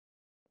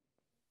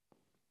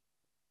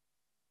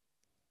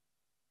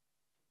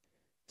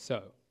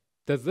So,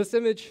 does this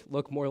image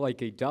look more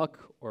like a duck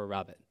or a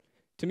rabbit?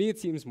 To me, it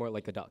seems more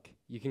like a duck.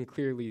 You can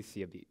clearly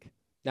see a beak.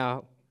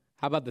 Now,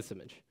 how about this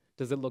image?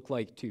 Does it look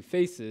like two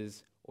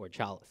faces or a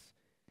chalice?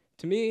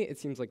 To me, it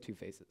seems like two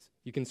faces.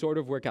 You can sort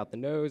of work out the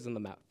nose and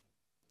the mouth.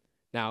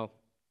 Now,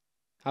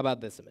 how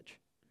about this image?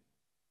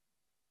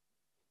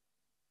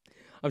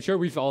 I'm sure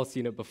we've all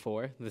seen it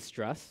before, this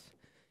dress.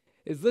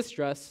 Is this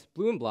dress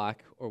blue and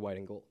black or white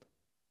and gold?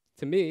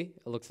 To me,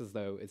 it looks as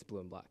though it's blue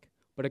and black.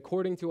 But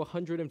according to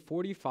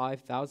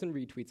 145,000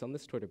 retweets on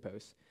this Twitter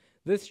post,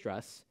 this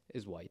dress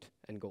is white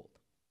and gold.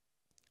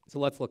 So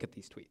let's look at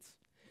these tweets.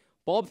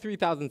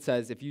 Bob3000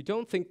 says, if you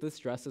don't think this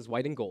dress is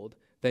white and gold,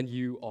 then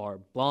you are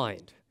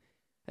blind.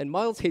 And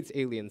Miles Hates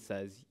Alien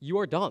says, you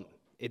are dumb.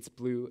 It's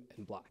blue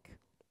and black.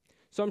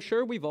 So I'm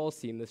sure we've all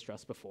seen this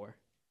dress before.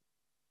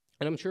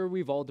 And I'm sure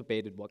we've all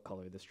debated what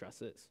color this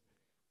dress is.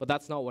 But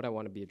that's not what I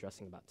want to be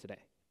addressing about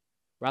today.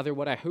 Rather,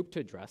 what I hope to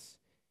address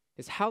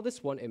is how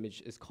this one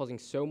image is causing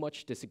so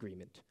much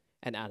disagreement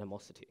and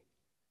animosity.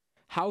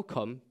 How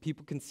come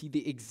people can see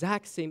the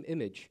exact same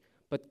image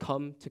but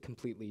come to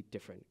completely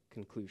different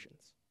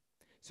conclusions?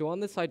 So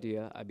on this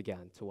idea, I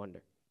began to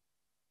wonder,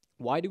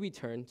 why do we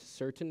turn to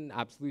certain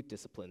absolute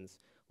disciplines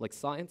like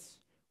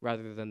science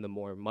rather than the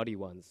more muddy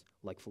ones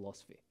like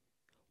philosophy?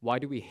 Why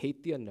do we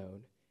hate the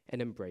unknown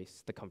and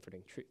embrace the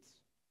comforting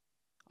truths?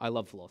 I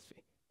love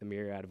philosophy, the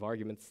myriad of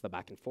arguments, the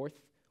back and forth.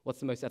 What's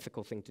the most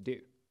ethical thing to do?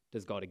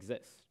 Does God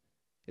exist?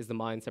 Is the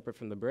mind separate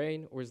from the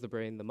brain, or is the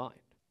brain the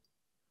mind?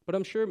 But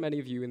I'm sure many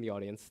of you in the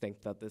audience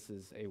think that this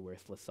is a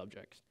worthless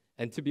subject.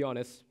 And to be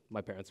honest,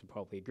 my parents would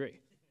probably agree.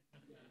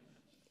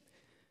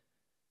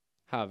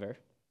 However,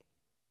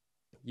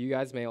 you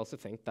guys may also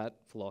think that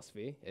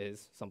philosophy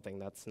is something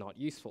that's not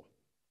useful.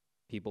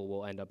 People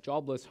will end up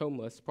jobless,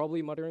 homeless,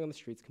 probably muttering on the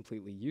streets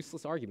completely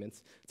useless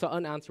arguments to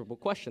unanswerable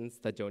questions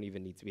that don't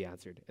even need to be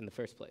answered in the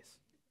first place.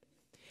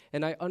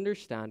 And I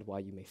understand why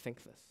you may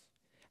think this.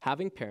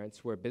 Having parents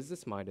who are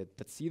business-minded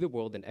that see the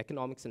world in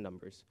economics and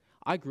numbers,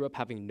 I grew up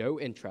having no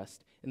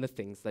interest in the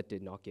things that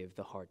did not give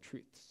the hard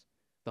truths,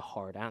 the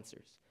hard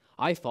answers.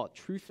 I thought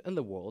truth and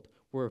the world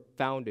were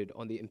founded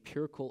on the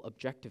empirical,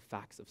 objective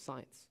facts of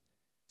science.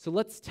 So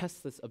let's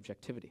test this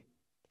objectivity.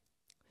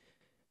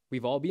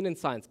 We've all been in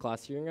science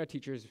class hearing our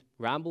teachers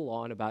ramble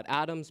on about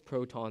atoms,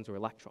 protons, or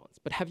electrons.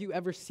 But have you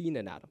ever seen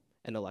an atom,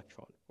 an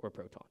electron, or a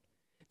proton?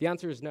 The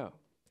answer is no.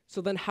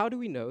 So then how do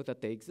we know that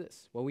they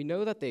exist? Well, we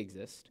know that they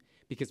exist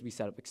because we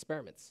set up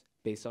experiments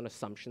based on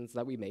assumptions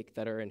that we make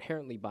that are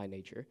inherently by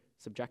nature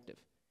subjective.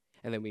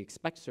 And then we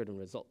expect certain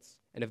results.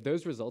 And if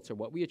those results are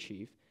what we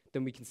achieve,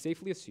 then we can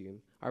safely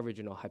assume our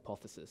original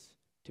hypothesis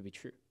to be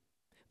true.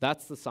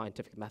 That's the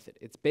scientific method.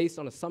 It's based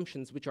on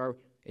assumptions which are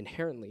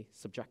inherently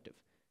subjective.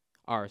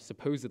 Our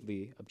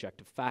supposedly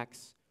objective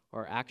facts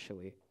are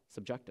actually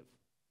subjective.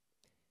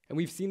 And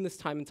we've seen this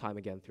time and time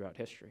again throughout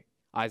history.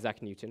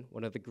 Isaac Newton,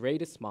 one of the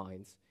greatest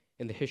minds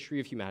in the history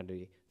of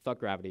humanity, thought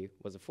gravity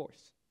was a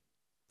force.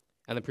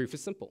 And the proof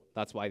is simple.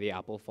 That's why the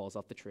apple falls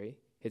off the tree,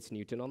 hits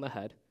Newton on the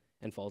head,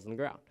 and falls on the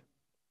ground.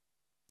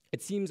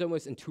 It seems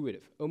almost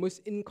intuitive,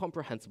 almost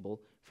incomprehensible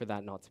for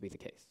that not to be the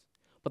case.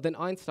 But then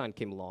Einstein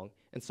came along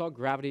and saw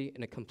gravity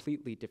in a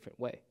completely different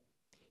way.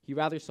 He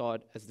rather saw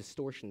it as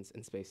distortions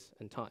in space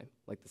and time,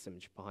 like this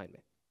image behind me.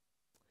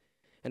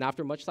 And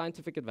after much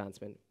scientific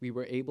advancement, we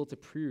were able to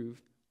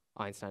prove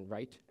Einstein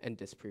right and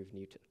disprove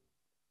Newton.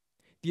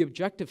 The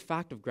objective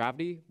fact of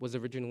gravity was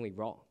originally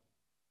wrong.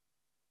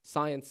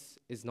 Science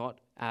is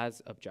not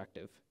as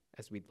objective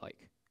as we'd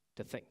like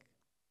to think.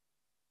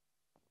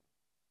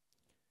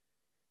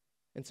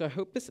 And so I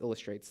hope this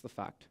illustrates the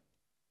fact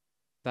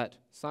that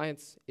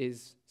science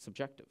is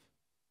subjective.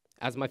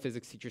 As my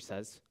physics teacher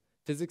says,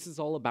 physics is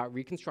all about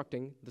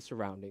reconstructing the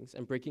surroundings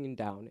and breaking them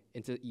down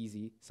into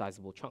easy,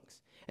 sizable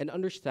chunks, and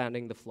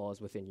understanding the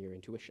flaws within your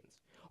intuitions.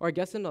 Or I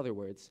guess in other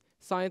words,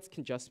 science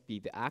can just be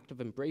the act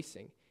of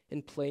embracing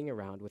and playing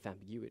around with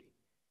ambiguity,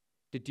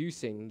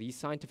 deducing these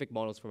scientific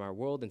models from our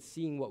world and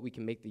seeing what we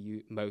can make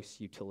the most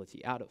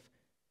utility out of,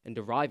 and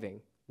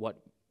deriving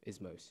what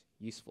is most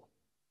useful.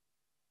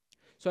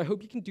 So I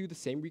hope you can do the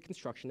same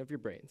reconstruction of your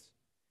brains,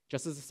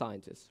 just as a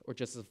scientist or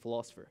just as a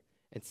philosopher,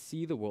 and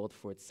see the world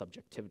for its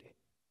subjectivity.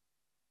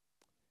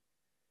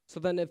 So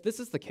then if this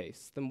is the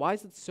case, then why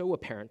is it so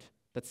apparent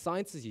that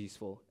science is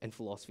useful and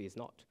philosophy is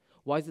not?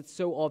 Why is it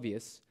so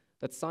obvious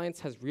that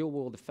science has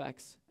real-world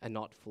effects and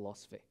not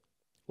philosophy?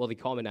 Well, the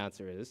common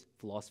answer is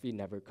philosophy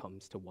never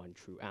comes to one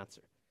true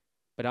answer.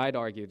 But I'd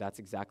argue that's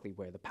exactly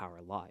where the power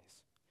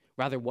lies.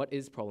 Rather, what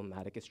is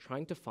problematic is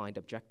trying to find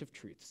objective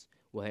truths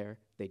where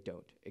they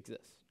don't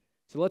exist.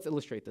 So let's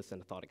illustrate this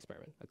in a thought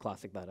experiment, a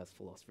classic that us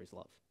philosophers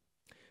love.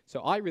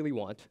 So I really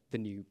want the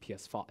new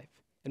PS5,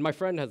 and my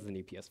friend has the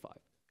new PS5.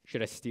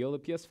 Should I steal the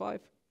PS5?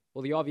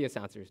 Well, the obvious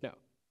answer is no,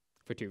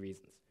 for two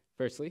reasons.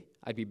 Firstly,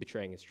 I'd be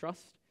betraying his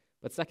trust.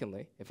 But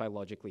secondly, if I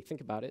logically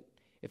think about it,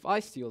 if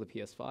I steal the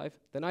PS5,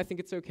 then I think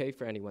it's okay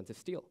for anyone to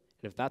steal.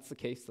 And if that's the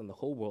case, then the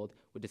whole world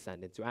would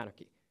descend into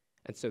anarchy.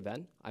 And so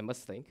then, I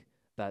must think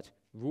that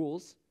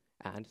rules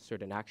and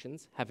certain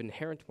actions have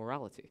inherent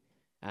morality.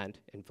 And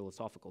in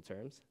philosophical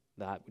terms,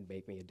 that would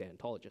make me a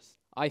deontologist.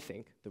 I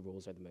think the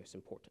rules are the most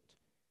important.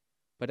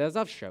 But as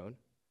I've shown,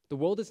 the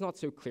world is not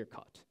so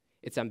clear-cut.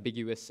 It's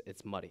ambiguous,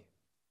 it's muddy.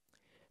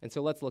 And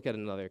so let's look at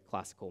another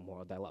classical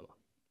moral dilemma.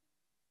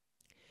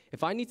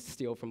 If I need to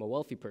steal from a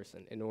wealthy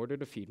person in order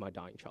to feed my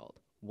dying child,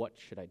 what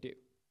should I do?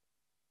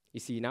 You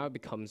see, now it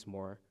becomes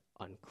more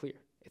unclear.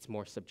 It's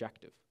more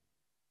subjective.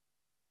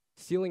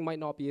 Stealing might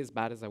not be as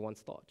bad as I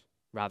once thought.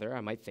 Rather,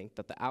 I might think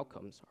that the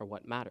outcomes are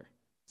what matter.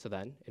 So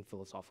then, in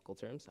philosophical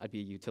terms, I'd be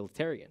a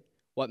utilitarian.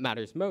 What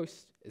matters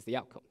most is the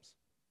outcomes.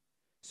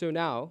 So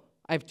now,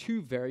 I have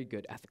two very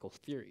good ethical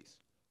theories.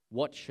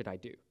 What should I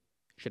do?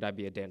 Should I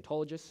be a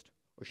deontologist,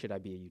 or should I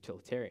be a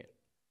utilitarian?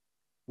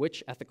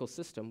 Which ethical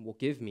system will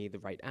give me the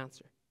right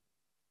answer?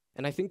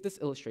 And I think this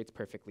illustrates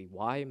perfectly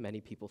why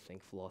many people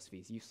think philosophy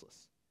is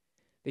useless.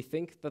 They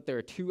think that there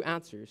are two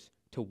answers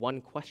to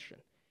one question,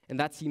 and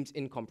that seems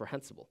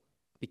incomprehensible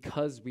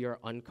because we are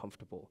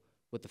uncomfortable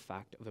with the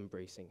fact of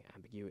embracing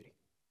ambiguity.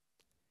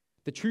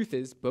 The truth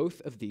is,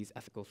 both of these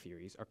ethical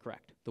theories are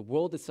correct. The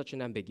world is such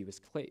an ambiguous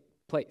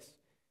place,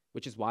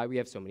 which is why we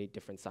have so many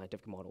different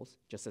scientific models,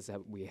 just as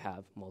we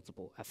have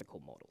multiple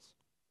ethical models.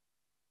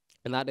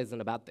 And that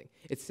isn't a bad thing.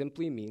 It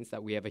simply means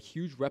that we have a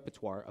huge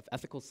repertoire of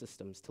ethical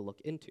systems to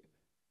look into.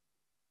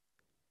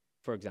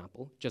 For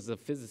example, just as a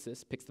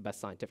physicist picks the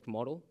best scientific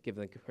model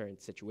given the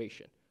current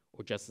situation,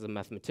 or just as a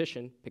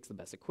mathematician picks the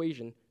best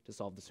equation to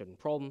solve a certain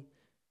problem,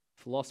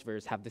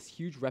 philosophers have this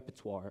huge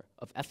repertoire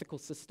of ethical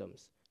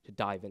systems to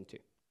dive into.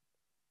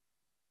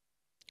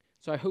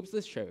 So I hope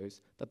this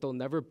shows that there'll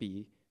never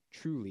be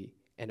truly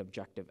an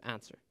objective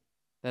answer,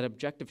 that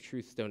objective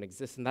truths don't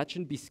exist, and that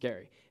shouldn't be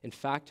scary. In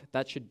fact,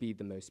 that should be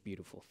the most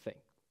beautiful thing.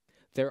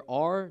 There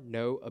are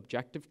no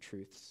objective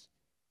truths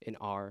in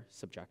our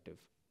subjective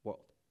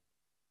world.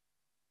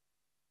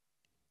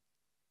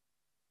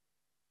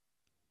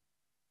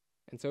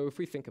 And so if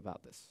we think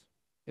about this,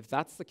 if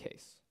that's the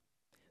case,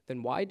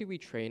 then why do we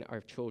train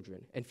our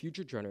children and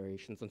future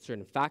generations on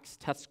certain facts,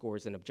 test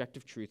scores, and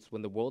objective truths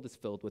when the world is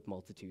filled with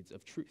multitudes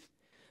of truth?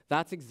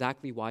 That's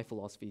exactly why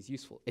philosophy is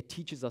useful. It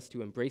teaches us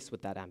to embrace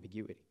with that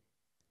ambiguity.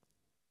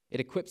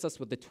 It equips us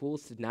with the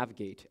tools to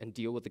navigate and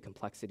deal with the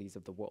complexities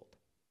of the world.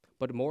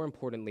 But more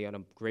importantly, on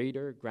a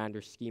greater,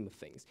 grander scheme of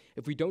things,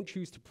 if we don't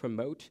choose to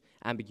promote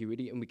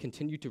ambiguity and we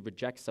continue to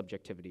reject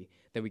subjectivity,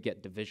 then we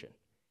get division.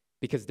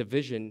 Because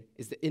division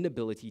is the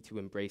inability to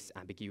embrace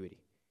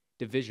ambiguity.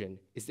 Division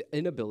is the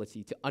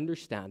inability to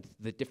understand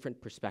the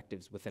different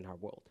perspectives within our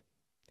world.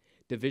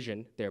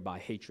 Division, thereby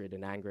hatred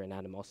and anger and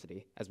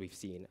animosity, as we've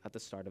seen at the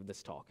start of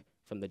this talk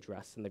from the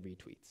dress and the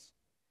retweets.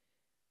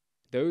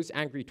 Those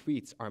angry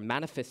tweets are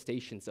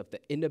manifestations of the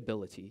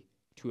inability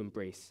to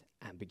embrace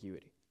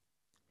ambiguity.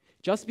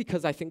 Just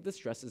because I think this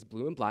dress is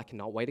blue and black and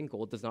not white and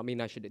gold does not mean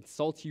I should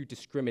insult you,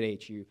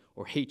 discriminate you,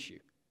 or hate you.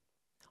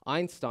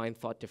 Einstein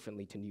thought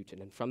differently to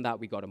Newton, and from that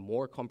we got a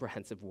more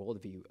comprehensive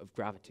worldview of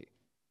gravity.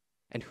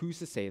 And who's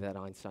to say that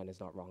Einstein is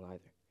not wrong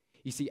either?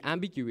 You see,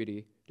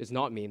 ambiguity does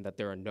not mean that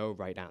there are no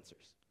right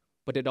answers,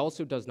 but it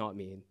also does not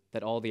mean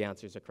that all the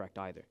answers are correct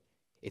either.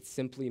 It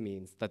simply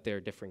means that there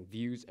are differing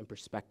views and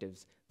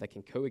perspectives that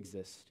can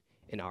coexist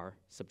in our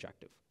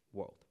subjective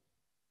world.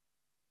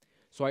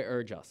 So I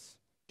urge us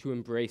to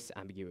embrace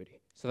ambiguity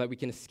so that we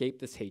can escape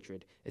this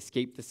hatred,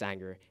 escape this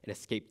anger, and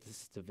escape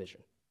this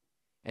division.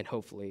 And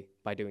hopefully,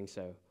 by doing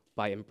so,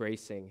 by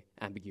embracing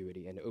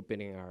ambiguity and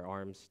opening our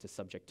arms to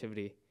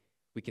subjectivity,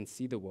 we can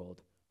see the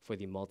world for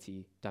the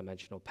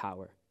multi-dimensional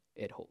power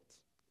it holds.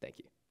 Thank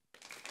you.